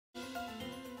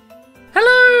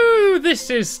this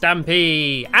is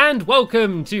Stampy, and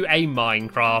welcome to a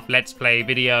Minecraft Let's Play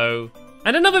video.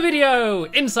 And another video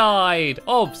inside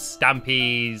of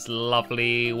Stampy's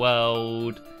lovely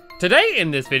world. Today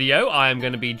in this video, I am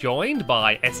going to be joined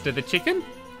by Esther the Chicken.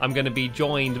 I'm going to be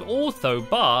joined also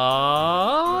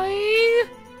by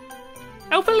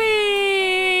Alpha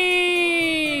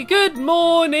Lee! Good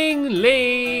morning,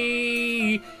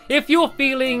 Lee! If you're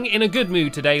feeling in a good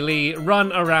mood today, Lee,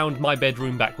 run around my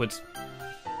bedroom backwards.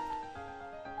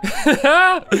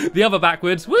 The other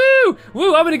backwards. Woo!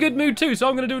 Woo! I'm in a good mood too, so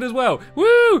I'm going to do it as well.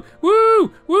 Woo!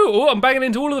 Woo! Woo! Oh, I'm banging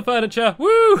into all of the furniture.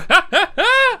 Woo!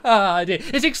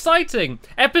 It's exciting.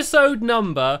 Episode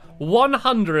number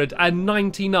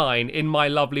 199 in my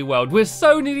lovely world. We're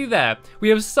so nearly there. We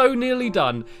have so nearly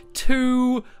done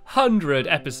 200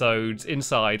 episodes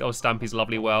inside of Stampy's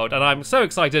lovely world, and I'm so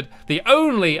excited. The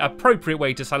only appropriate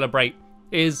way to celebrate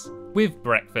is with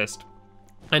breakfast.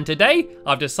 And today,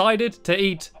 I've decided to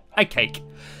eat a cake.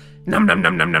 Num num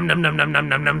num num num num num num num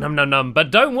num num num num num. But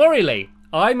don't worry, Lee.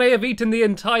 I may have eaten the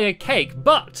entire cake,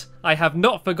 but I have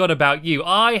not forgot about you.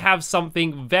 I have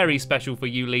something very special for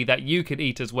you, Lee, that you can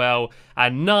eat as well. A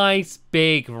nice,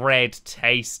 big, red,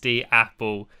 tasty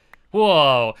apple.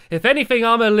 Whoa, if anything,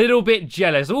 I'm a little bit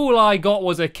jealous. All I got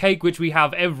was a cake, which we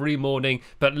have every morning,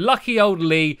 but lucky old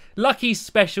Lee, lucky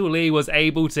special Lee, was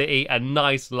able to eat a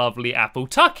nice, lovely apple.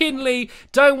 Tuck in, Lee.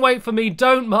 Don't wait for me.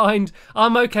 Don't mind.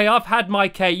 I'm okay. I've had my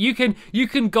cake. You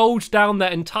can gulge down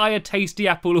that entire tasty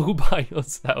apple all by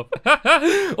yourself.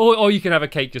 or you can have a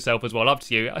cake yourself as well. Up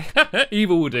to you.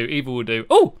 Either will do. Either will do.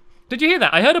 Oh! Did you hear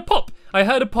that? I heard a pop. I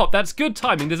heard a pop. That's good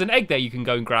timing. There's an egg there you can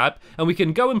go and grab, and we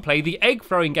can go and play the egg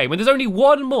throwing game. And there's only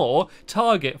one more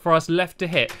target for us left to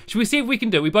hit. Should we see if we can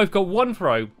do it? We both got one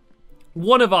throw.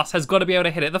 One of us has got to be able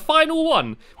to hit it. The final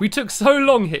one. We took so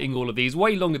long hitting all of these,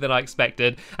 way longer than I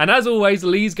expected. And as always,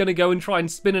 Lee's going to go and try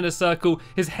and spin in a circle.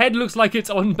 His head looks like it's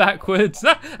on backwards.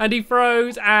 And he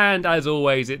throws, and as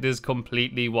always, it is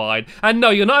completely wide. And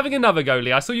no, you're not having another go,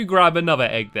 Lee. I saw you grab another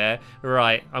egg there.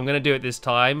 Right, I'm going to do it this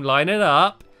time. Line it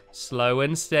up. Slow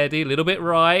and steady. A little bit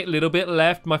right, a little bit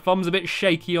left. My thumb's a bit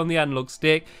shaky on the analog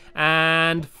stick.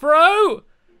 And throw.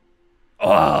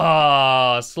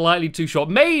 Oh, slightly too short.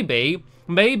 Maybe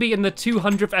in the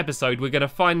 200th episode, we're going to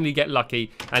finally get lucky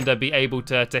and be able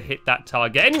to hit that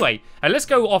target. Anyway, let's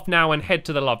go off now and head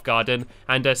to the love garden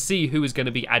and see who is going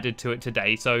to be added to it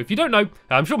today. So if you don't know,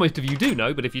 I'm sure most of you do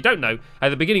know, but if you don't know, at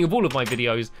the beginning of all of my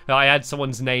videos, I add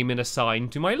someone's name in a sign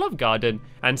to my love garden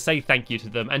and say thank you to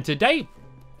them. And today,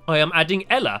 I am adding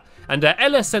Ella, and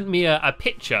Ella sent me a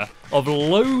picture of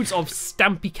loads of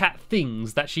Stampy Cat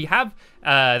things that she has,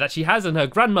 and her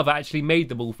grandmother actually made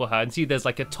them all for her. And see, there's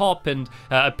like a top and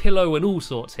a pillow and all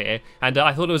sorts here, and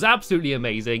I thought it was absolutely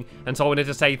amazing. And so I wanted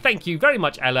to say thank you very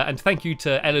much, Ella, and thank you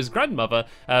to Ella's grandmother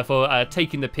for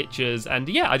taking the pictures. And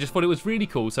yeah, I just thought it was really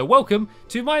cool. So welcome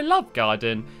to my love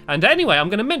garden. And anyway, I'm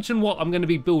going to mention what I'm going to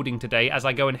be building today as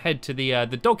I go and head to the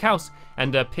doghouse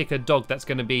and pick a dog that's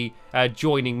going to be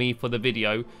joining me for the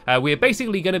video. We're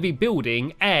basically going to be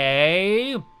building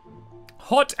a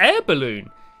hot air balloon.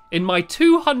 In my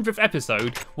 200th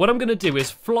episode, what I'm going to do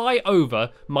is fly over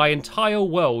my entire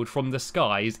world from the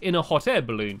skies in a hot air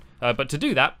balloon. But to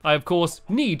do that, I of course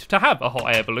need to have a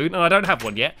hot air balloon, and I don't have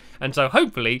one yet. And so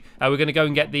hopefully we're going to go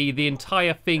and get the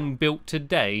entire thing built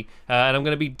today. And I'm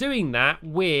going to be doing that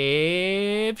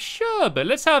with Sherbet.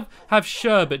 Let's have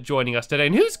Sherbet joining us today.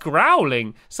 And who's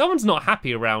growling? Someone's not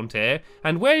happy around here.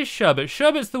 And where's Sherbet?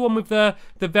 Sherbet's the one with the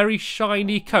very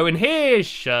shiny coat. And here's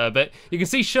Sherbet. You can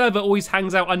see Sherbet always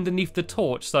hangs out underneath the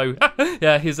torch. So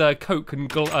yeah, his coat can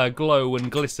glow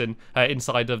and glisten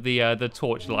inside of the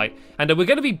torchlight. And we're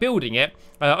going to be building it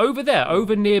over there,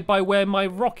 over nearby where my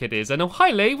rocket is. And oh, hi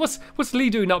Lee, what's Lee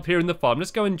doing up here in the farm?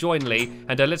 Let's go and join Lee,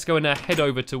 and let's go and head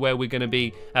over to where we're going to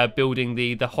be building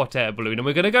the hot air balloon. And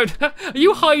we're going to go. Are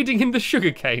you hiding in the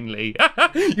sugarcane, Lee?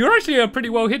 You're actually pretty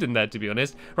well hidden there, to be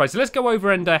honest. Right, so let's go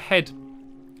over and head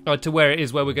to where it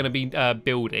is where we're going to be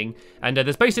building. And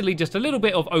there's basically just a little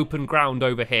bit of open ground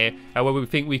over here where we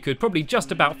think we could probably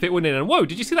just about fit one in. And whoa,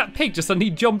 did you see that pig just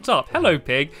suddenly jumped up? Hello,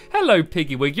 pig. Hello,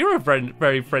 Piggywig. You're a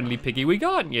very friendly Piggywig,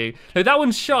 aren't you? No, that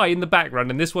one's shy in the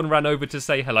background, and this one ran over to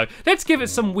say hello. Let's give it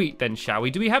some wheat then, shall we?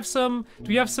 Do we have some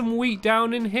wheat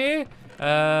down in here?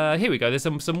 Here we go. There's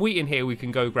some wheat in here we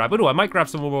can go grab. Oh, I might grab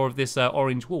some more of this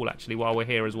orange wool actually while we're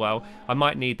here as well. I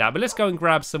might need that. But let's go and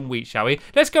grab some wheat, shall we?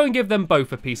 Let's go and give them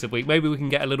both a piece of wheat. Maybe we can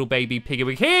get a little baby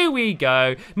piggy. Here we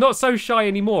go. Not so shy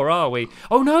anymore, are we?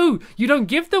 Oh no, you don't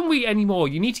give them wheat anymore.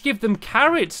 You need to give them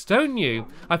carrots, don't you?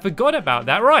 I forgot about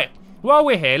that. Right. while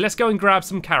we're here, let's go and grab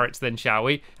some carrots then, shall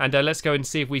we? And let's go and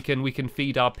see if we can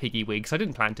feed our piggy wigs. I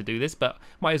didn't plan to do this, but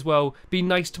might as well be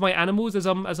nice to my animals as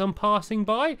I'm passing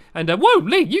by. And whoa,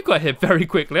 Lee, you got here very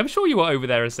quickly. I'm sure you were over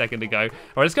there a second ago. All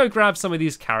right, let's go grab some of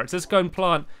these carrots. Let's go and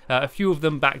plant a few of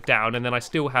them back down, and then I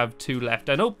still have 2 left.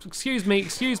 And oh, excuse me,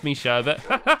 Sherbet.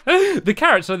 The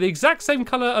carrots are the exact same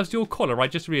colour as your collar. I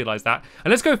just realised that.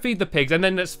 And let's go feed the pigs, and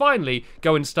then let's finally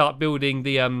go and start building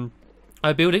the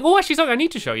building. Oh, actually, something I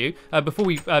need to show you before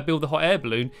we build the hot air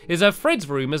balloon is Fred's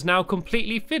room is now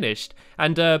completely finished.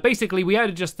 And basically, we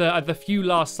added just the few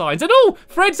last signs. And oh,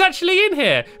 Fred's actually in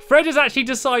here. Fred has actually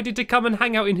decided to come and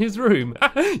hang out in his room.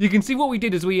 You can see what we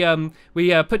did is we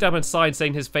put down a sign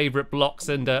saying his favourite blocks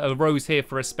and a rose here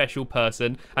for a special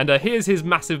person. And here's his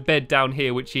massive bed down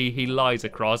here, which he lies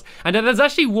across. And there's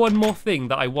actually one more thing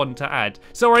that I want to add.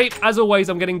 Sorry, as always,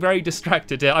 I'm getting very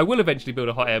distracted here. I will eventually build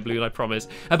a hot air balloon, I promise.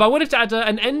 But I wanted to add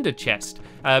an ender chest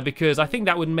because I think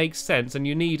that would make sense, and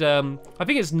you need I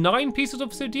think it's 9 pieces of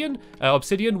obsidian.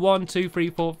 1, 2, 3,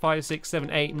 4, 5, 6, 7,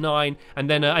 8, 9, and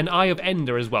then an eye of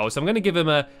ender as well. So I'm going to give him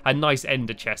a nice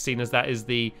ender chest, seeing as that is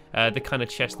the kind of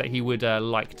chest that he would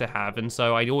like to have. And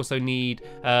so I also need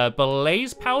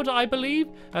blaze powder, I believe,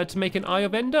 to make an eye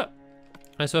of ender.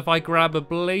 So if I grab a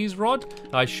blaze rod,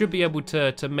 I should be able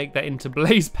to make that into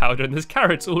blaze powder, and there's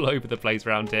carrots all over the place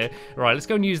around here. Right, let's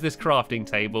go and use this crafting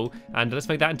table, and let's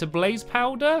make that into blaze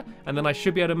powder, and then I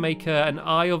should be able to make an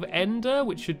eye of ender,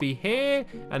 which should be here,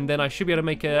 and then I should be able to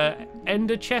make a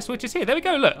ender chest, which is here. There we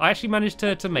go, look, I actually managed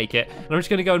to make it, and I'm just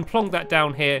going to go and plonk that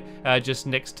down here, just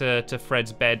next to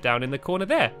Fred's bed down in the corner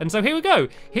there. And so here we go.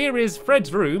 Here is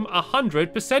Fred's room,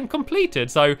 100% completed.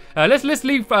 So let's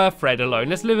leave Fred alone.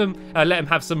 Let's let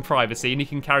him have some privacy, and he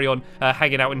can carry on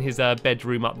hanging out in his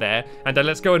bedroom up there. And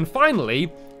let's go and finally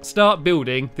start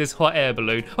building this hot air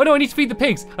balloon. Oh no, I need to feed the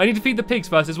pigs. I need to feed the pigs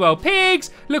first as well.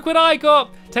 Pigs, look what I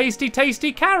got. Tasty,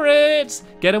 tasty carrots.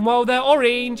 Get them while they're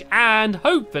orange, and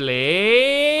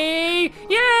hopefully,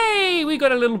 yay, we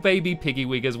got a little baby piggy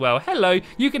wig as well. Hello,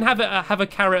 you can have a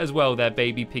carrot as well there,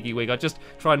 baby piggy wig. I'll just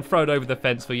try and throw it over the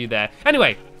fence for you there.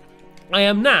 Anyway, I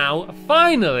am now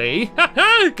finally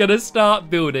gonna start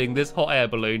building this hot air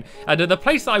balloon. And the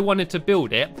place that I wanted to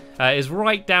build it is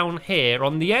right down here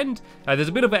on the end. There's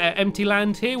a bit of empty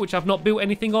land here, which I've not built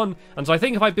anything on. And so I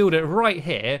think if I build it right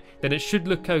here, then it should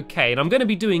look okay. And I'm gonna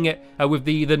be doing it with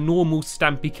the normal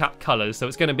Stampy Cat colors. So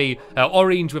it's gonna be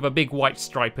orange with a big white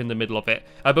stripe in the middle of it.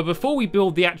 But before we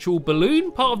build the actual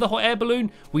balloon, part of the hot air balloon,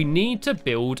 we need to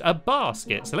build a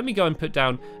basket. So let me go and put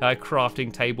down a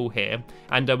crafting table here.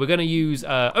 And we're gonna use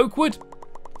oak wood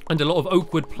and a lot of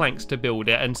oak wood planks to build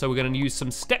it, and so we're going to use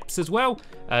some steps as well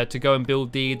to go and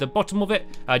build the bottom of it,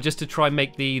 just to try and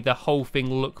make the whole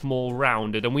thing look more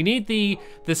rounded. And we need the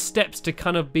steps to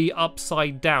kind of be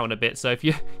upside down a bit, so if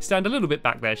you stand a little bit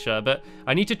back there, Sherbet,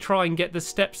 I need to try and get the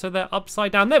steps so they're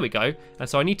upside down. There we go. And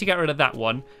so I need to get rid of that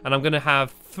one, and I'm going to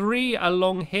have 3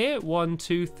 along here, 1,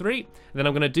 2, 3, and then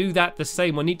I'm going to do that the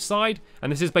same on each side,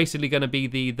 and this is basically going to be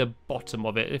the bottom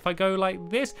of it. If I go like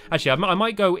this, actually I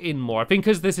might go in more. I think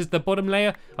because this is the bottom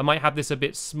layer, I might have this a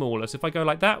bit smaller. So if I go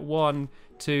like that, 1,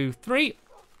 2, 3,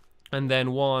 and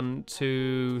then 1,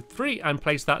 2, 3, and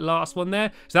place that last one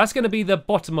there. So that's going to be the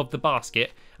bottom of the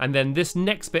basket, and then this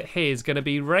next bit here is going to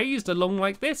be raised along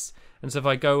like this. And so if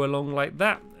I go along like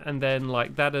that, and then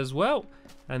like that as well,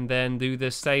 and then do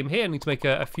the same here. I need to make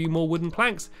a few more wooden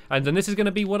planks, and then this is going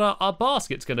to be what our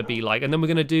basket's going to be like. And then we're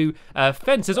going to do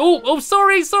fences. Oh,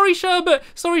 sorry, Sherbet.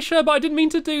 Sorry, Sherbet, I didn't mean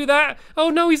to do that. Oh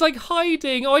no, he's like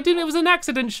hiding. Oh, I didn't. It was an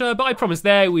accident, Sherbet. I promise.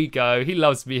 There we go. He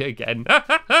loves me again.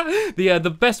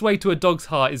 The best way to a dog's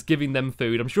heart is giving them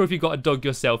food. I'm sure if you've got a dog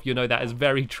yourself, you know that is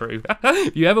very true.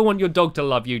 If you ever want your dog to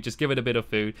love you, just give it a bit of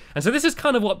food. And so this is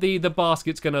kind of what the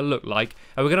basket's going to look like.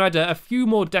 And we're going to add a few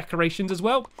more decorations as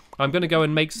well. I'm going to go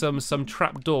and make some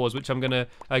trap doors, which I'm going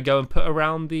to go and put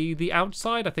around the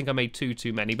outside. I think I made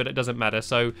too many, but it doesn't matter.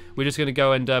 So we're just going to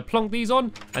go and plonk these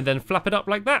on, and then flap it up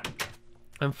like that.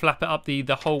 And flap it up the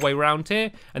whole way around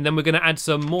here. And then we're going to add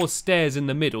some more stairs in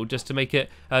the middle, just to make it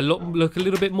look a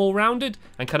little bit more rounded,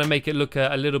 and kind of make it look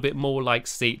a little bit more like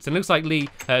seats. And it looks like Lee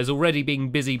is already being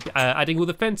busy adding all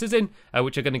the fences in,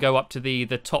 which are going to go up to the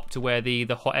top to where the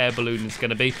hot air balloon is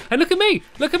going to be. And look at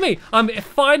me, I'm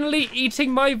finally eating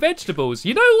my vegetables.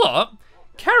 You know what?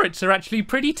 carrots are actually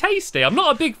pretty tasty. I'm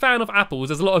not a big fan of apples,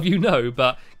 as a lot of you know,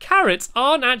 but carrots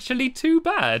aren't actually too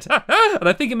bad. And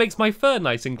I think it makes my fur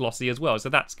nice and glossy as well, so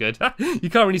that's good.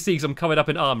 You can't really see because I'm covered up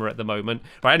in armor at the moment.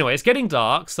 Right, anyway, it's getting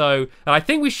dark, so I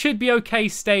think we should be okay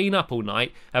staying up all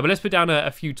night. But let's put down a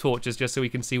few torches just so we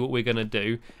can see what we're going to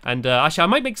do. And actually, I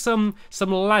might make some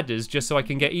ladders just so I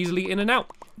can get easily in and out,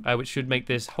 which should make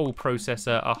this whole process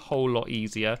a whole lot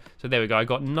easier. So there we go, I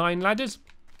got 9 ladders.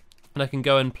 And I can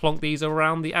go and plonk these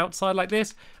around the outside like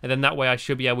this, and then that way I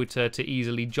should be able to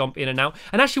easily jump in and out.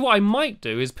 And actually what I might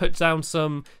do is put down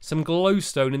some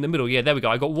glowstone in the middle. Yeah, there we go.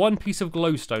 I got 1 piece of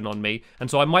glowstone on me, and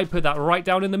so I might put that right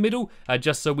down in the middle,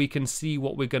 just so we can see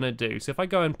what we're going to do. So if I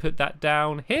go and put that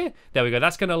down here, there we go.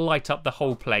 That's going to light up the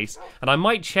whole place. And I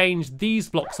might change these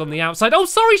blocks on the outside. Oh,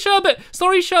 sorry, Sherbet!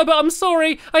 Sorry, Sherbet, I'm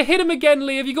sorry. I hit him again,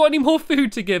 Lee. Have you got any more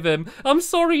food to give him? I'm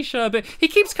sorry, Sherbet. He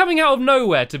keeps coming out of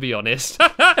nowhere, to be honest.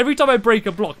 Every time I break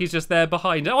a block, he's just there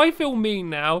behind it. Oh, I feel mean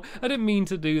now. I didn't mean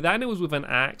to do that, and it was with an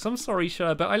axe. I'm sorry,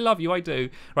 Sherbet. I love you, I do.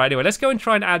 Right, anyway, let's go and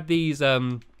try and add these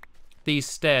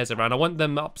stairs around. I want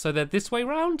them up so they're this way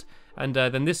round, and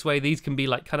then this way these can be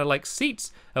like kind of like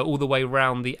seats all the way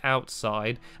around the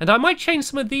outside. And I might change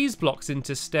some of these blocks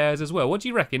into stairs as well. What do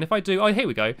you reckon? If I do, oh, here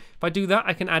we go. If I do that,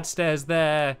 I can add stairs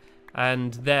there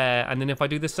and there, and then if I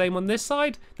do the same on this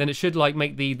side, then it should like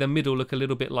make the middle look a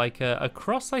little bit like a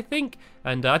cross, I think.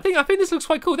 And I think this looks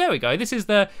quite cool. There we go. This is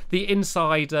the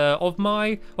inside of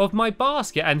my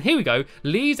basket. And here we go.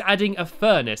 Lee's adding a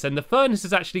furnace, and the furnace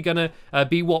is actually gonna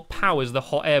be what powers the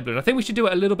hot air balloon. I think we should do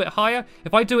it a little bit higher.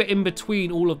 If I do it in between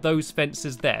all of those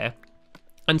fences there.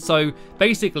 And so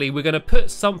basically we're going to put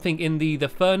something in the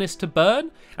furnace to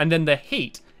burn, and then the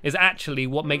heat is actually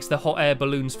what makes the hot air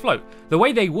balloons float. The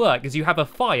way they work is you have a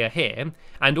fire here,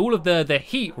 and all of the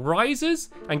heat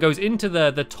rises and goes into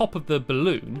the top of the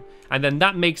balloon, and then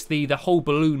that makes the whole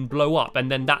balloon blow up, and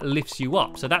then that lifts you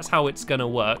up. So that's how it's gonna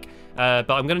work.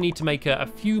 But I'm gonna need to make a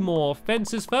few more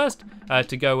fences first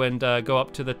to go and go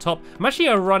up to the top. I'm actually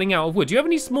running out of wood. Do you have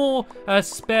any small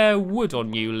spare wood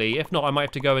on you, Lee? If not, I might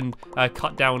have to go and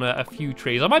cut down a few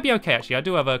trees. I might be okay, actually. I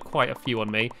do have quite a few on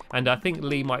me, and I think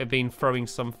Lee might have been throwing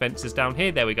some fences down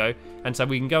here. There we go. And so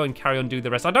we can go and carry on do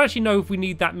the rest. I don't actually know if we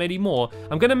need that many more.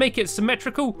 I'm gonna make it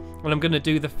symmetrical, and I'm gonna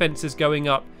do the fences going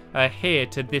up here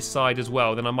to this side as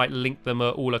well. Then I might link them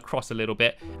all across a little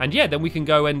bit, and yeah, then we can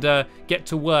go and get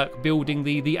to work building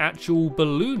the actual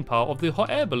balloon part of the hot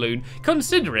air balloon,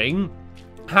 considering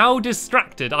how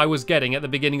distracted I was getting at the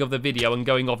beginning of the video and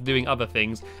going off doing other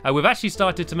things. We've actually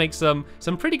started to make some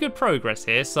pretty good progress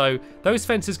here. So those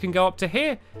fences can go up to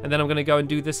here, and then I'm going to go and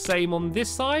do the same on this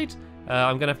side.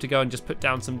 I'm going to have to go and just put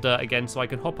down some dirt again so I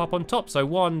can hop up on top. So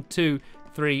 1, 2,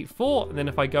 3, 4, and then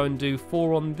if I go and do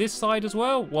 4 on this side as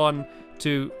well, 1,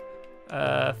 2,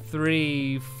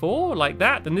 3, 4, like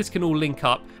that, then this can all link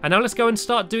up. And now let's go and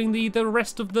start doing the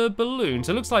rest of the balloon.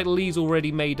 So it looks like Lee's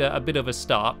already made a bit of a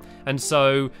start, and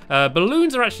so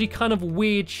balloons are actually kind of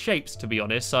weird shapes, to be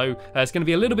honest. So it's going to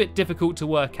be a little bit difficult to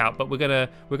work out, but we're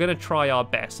gonna try our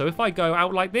best. So if I go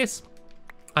out like this,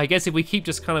 I guess if we keep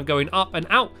just kind of going up and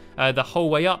out the whole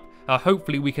way up,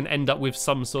 hopefully we can end up with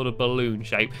some sort of balloon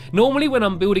shape. Normally when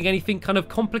I'm building anything kind of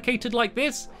complicated like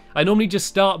this, I normally just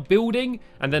start building,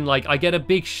 and then like I get a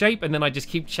big shape, and then I just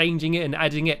keep changing it and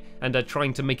adding it, and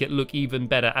trying to make it look even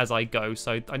better as I go.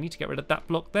 So I need to get rid of that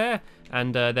block there,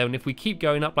 and then if we keep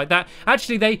going up like that,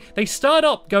 actually they start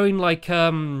up going like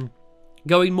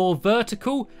going more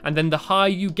vertical, and then the higher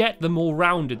you get, the more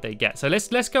rounded they get. So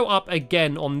let's go up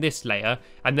again on this layer,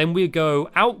 and then we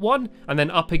go out 1, and then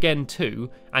up again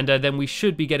 2, and then we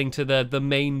should be getting to the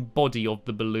main body of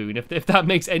the balloon, if that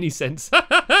makes any sense.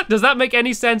 Does that make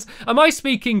any sense? Am I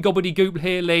speaking gobbledygook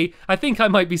here, Lee? I think I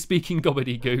might be speaking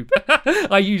gobbledygook.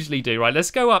 I usually do. Right,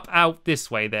 let's go up out this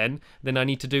way then. Then I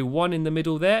need to do 1 in the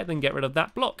middle there, then get rid of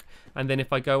that block, and then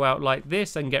if I go out like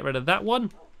this and get rid of that one,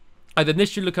 then this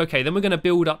should look okay. Then we're going to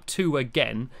build up 2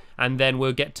 again, and then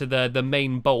we'll get to the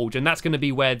main bulge, and that's going to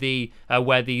be where the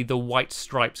white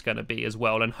stripe's going to be as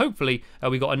well. And hopefully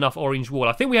we got enough orange wool.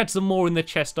 I think we had some more in the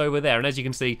chest over there, and as you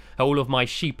can see, all of my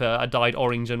sheep are dyed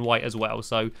orange and white as well.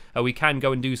 So we can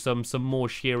go and do some more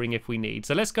shearing if we need.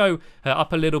 So let's go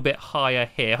up a little bit higher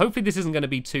here. Hopefully this isn't going to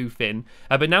be too thin,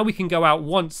 but now we can go out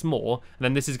once more, and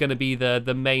then this is going to be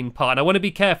the main part. And I want to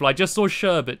be careful. I just saw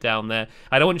Sherbet down there.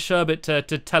 I don't want Sherbet to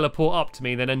teleport teleport up to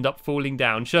me and then end up falling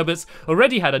down. Sherbet's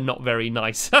already had a not very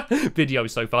nice video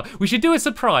so far. We should do a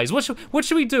surprise. What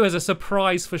should we do as a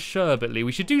surprise for Sherbet, Lee?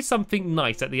 We should do something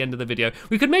nice at the end of the video.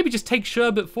 We could maybe just take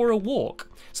Sherbet for a walk.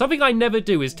 Something I never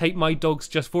do is take my dogs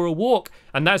just for a walk,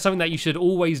 and that's something that you should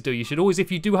always do. You should always,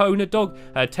 if you do own a dog,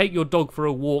 take your dog for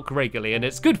a walk regularly, and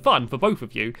it's good fun for both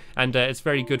of you, and it's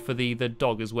very good for the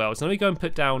dog as well. So let me go and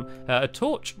put down a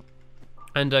torch,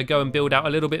 and go and build out a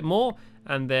little bit more,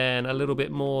 and then a little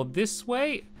bit more this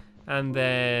way. And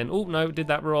then, oh no, did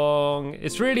that wrong.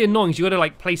 It's really annoying. You got to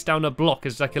like place down a block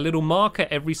as like a little marker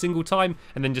every single time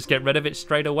and then just get rid of it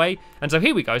straight away. And so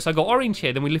here we go. So I got orange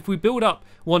here. Then if we build up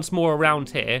once more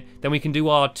around here, then we can do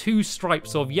our 2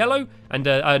 stripes of yellow and,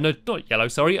 no, not yellow,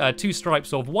 sorry, 2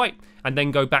 stripes of white. And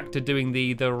then go back to doing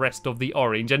the rest of the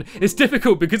orange. And it's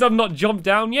difficult because I've not jumped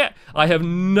down yet. I have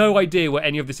no idea what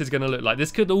any of this is going to look like.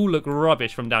 This could all look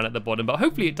rubbish from down at the bottom, but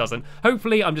hopefully it doesn't.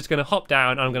 Hopefully I'm just going to hop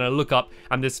down and I'm going to look up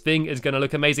and this thing is going to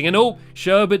look amazing. And oh,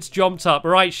 Sherbet's jumped up.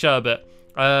 Right, Sherbet.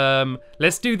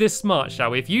 Let's do this smart,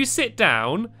 shall we? If you sit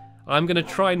down, I'm going to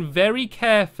try and very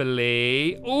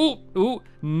carefully,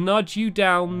 nudge you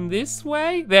down this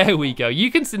way. There we go.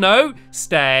 You can, no,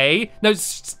 stay. No,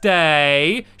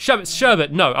 stay.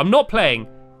 Sherbet, no, I'm not playing.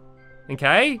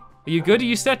 Okay? Are you good? Are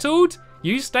you settled?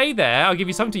 You stay there. I'll give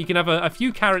you something. You can have a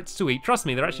few carrots to eat. Trust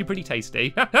me, they're actually pretty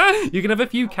tasty. You can have a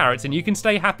few carrots and you can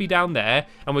stay happy down there.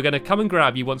 And we're going to come and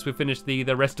grab you once we've finished the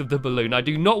rest of the balloon. I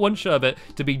do not want Sherbet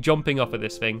to be jumping off of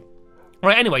this thing.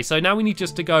 Right, anyway, so now we need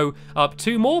just to go up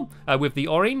 2 more with the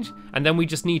orange, and then we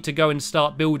just need to go and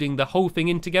start building the whole thing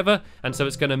in together, and so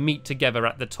it's going to meet together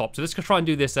at the top. So let's try and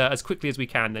do this as quickly as we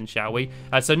can then, shall we?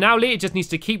 So now it just needs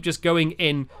to keep just going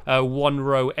in 1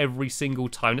 row every single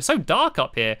time. It's so dark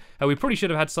up here. We probably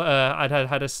should have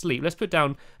had a sleep. Let's put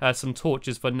down some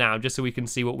torches for now, just so we can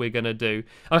see what we're going to do.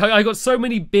 I got so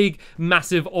many big,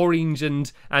 massive orange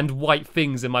and white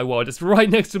things in my world. It's right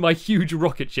next to my huge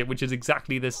rocket ship, which is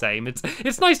exactly the same.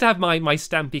 It's nice to have my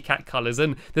Stampy Cat colours,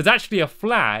 and there's actually a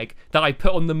flag that I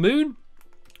put on the moon,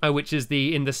 which is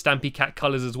in the Stampy Cat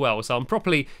colours as well. So I'm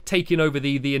properly taking over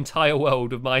the entire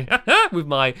world with my with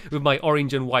my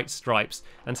orange and white stripes.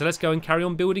 And so let's go and carry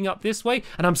on building up this way.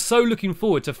 And I'm so looking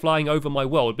forward to flying over my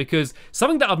world, because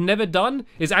something that I've never done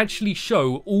is actually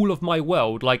show all of my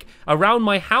world. Like around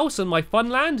my house and my fun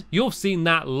land, you've seen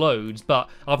that loads, but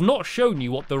I've not shown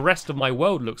you what the rest of my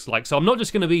world looks like. So I'm not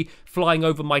just going to be flying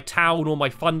over my town or my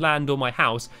fun land or my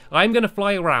house. I'm going to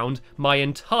fly around my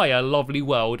entire lovely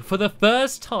world for the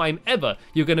first time ever.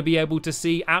 You're going to be able to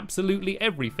see absolutely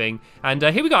everything. And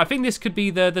here we go. I think this could be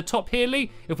the top here,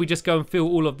 Lee, if we just go and fill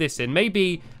all of this in.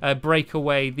 Maybe break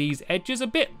away these edges a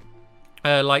bit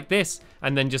like this,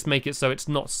 and then just make it so it's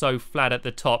not so flat at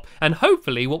the top. And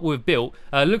hopefully what we've built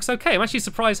looks okay. I'm actually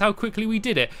surprised how quickly we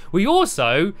did it. We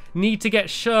also need to get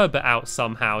Sherbet out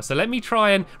somehow. So let me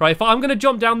try and, right, if I'm going to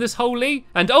jump down this hole, Lee,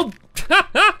 and oh,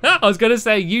 I was going to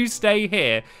say you stay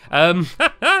here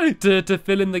to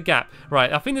fill in the gap.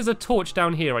 Right, I think there's a torch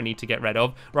down here I need to get rid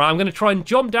of. Right, I'm going to try and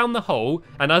jump down the hole,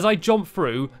 and as I jump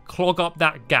through, clog up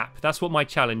that gap. That's what my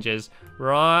challenge is.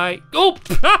 Right. Oh,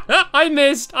 I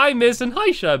missed. And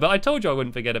hi, Sherbet. I told you I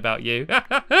wouldn't forget about you.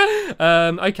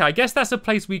 Okay, I guess that's a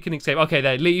place we can escape. Okay,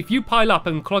 there, Lee, if you pile up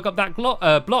and clog up that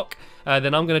block,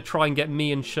 then I'm going to try and get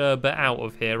me and Sherbet out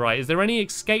of here. Right, is there any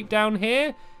escape down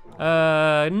here?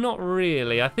 Not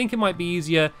really. I think it might be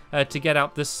easier to get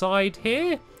out the side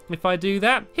here. If I do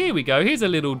that, here we go. Here's a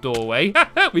little doorway.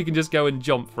 We can just go and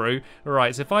jump through.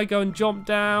 Right, so if I go and jump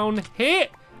down here,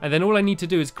 and then all I need to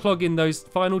do is clog in those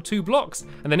final 2 blocks.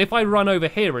 And then if I run over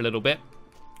here a little bit,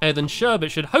 then Sherbet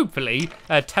should hopefully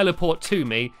teleport to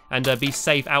me and be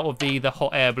safe out of the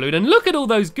hot air balloon. And look at all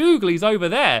those googlies over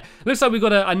there. Looks like we've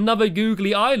got another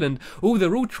googly island. Oh,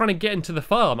 they're all trying to get into the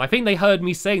farm. I think they heard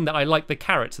me saying that I like the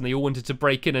carrots and they all wanted to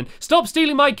break in and stop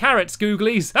stealing my carrots,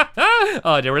 googlies.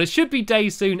 Oh dear, well, it should be day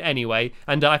soon anyway.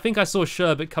 And I think I saw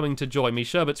Sherbet coming to join me.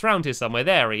 Sherbet's round here somewhere.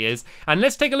 There he is. And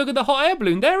let's take a look at the hot air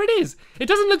balloon. There it is. It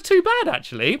doesn't look too bad,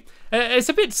 actually. It's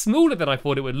a bit smaller than I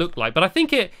thought it would look like, but I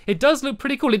think it does look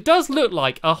pretty cool. It does look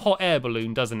like a hot air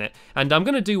balloon, doesn't it? And I'm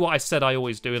going to do what I said I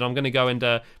always do, and I'm going to go and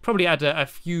probably add a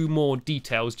few more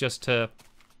details just to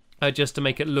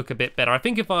make it look a bit better. I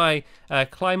think if I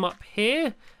climb up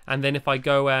here, And then if I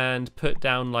go and put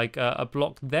down like a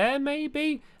block there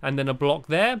maybe, and then a block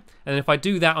there, and if I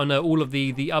do that on all of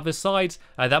the other sides,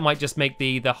 that might just make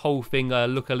the whole thing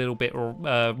look a little bit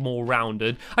more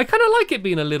rounded. I kind of like it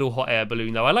being a little hot air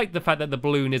balloon though. I like the fact that the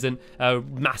balloon isn't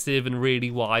massive and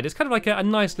really wide. It's kind of like a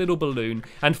nice little balloon,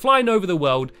 and flying over the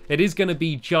world, it is going to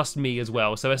be just me as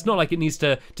well, so it's not like it needs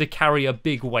to carry a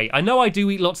big weight. I know I do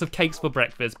eat lots of cakes for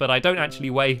breakfast, but I don't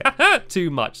actually weigh too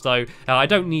much, so I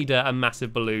don't need a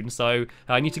massive balloon. So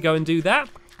I need to go and do that.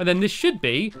 And then this should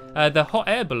be the hot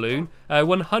air balloon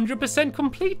 100%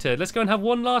 completed. Let's go and have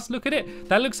one last look at it.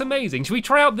 That looks amazing. Should we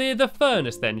try out the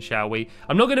furnace then, shall we?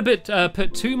 I'm not going to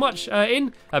put too much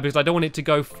in because I don't want it to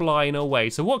go flying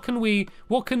away. So what can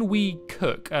we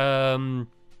cook?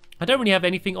 I don't really have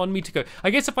anything on me to go.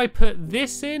 I guess if I put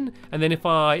this in, and then if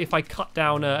I cut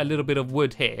down a little bit of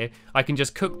wood here, I can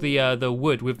just cook the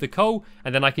wood with the coal,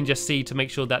 and then I can just see to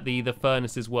make sure that the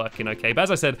furnace is working okay. But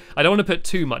as I said, I don't want to put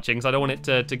too much in because I don't want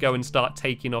it to go and start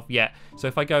taking off yet. So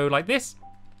if I go like this,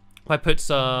 if I put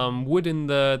some wood in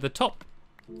the top,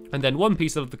 and then one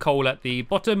piece of the coal at the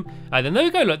bottom, and then there we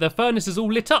go, look, the furnace is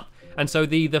all lit up. And so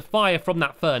the fire from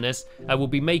that furnace will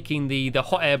be making the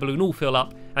hot air balloon all fill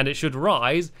up, and it should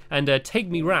rise and take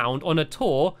me round on a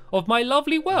tour of my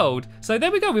lovely world. So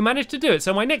there we go, we managed to do it.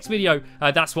 So my next video,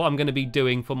 that's what I'm going to be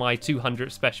doing for my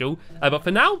 200th special. But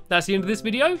for now, that's the end of this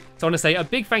video. So I want to say a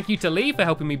big thank you to Lee for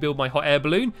helping me build my hot air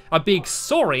balloon. A big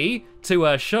sorry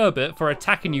to Sherbet for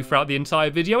attacking you throughout the entire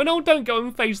video. And oh, don't go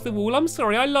and face the wall. I'm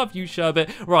sorry, I love you, Sherbet.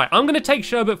 Right, I'm going to take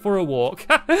Sherbet for a walk.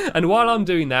 And while I'm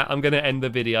doing that, I'm going to end the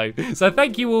video. So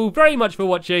thank you all very much for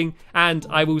watching, and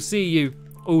I will see you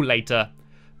all later.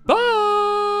 Bye!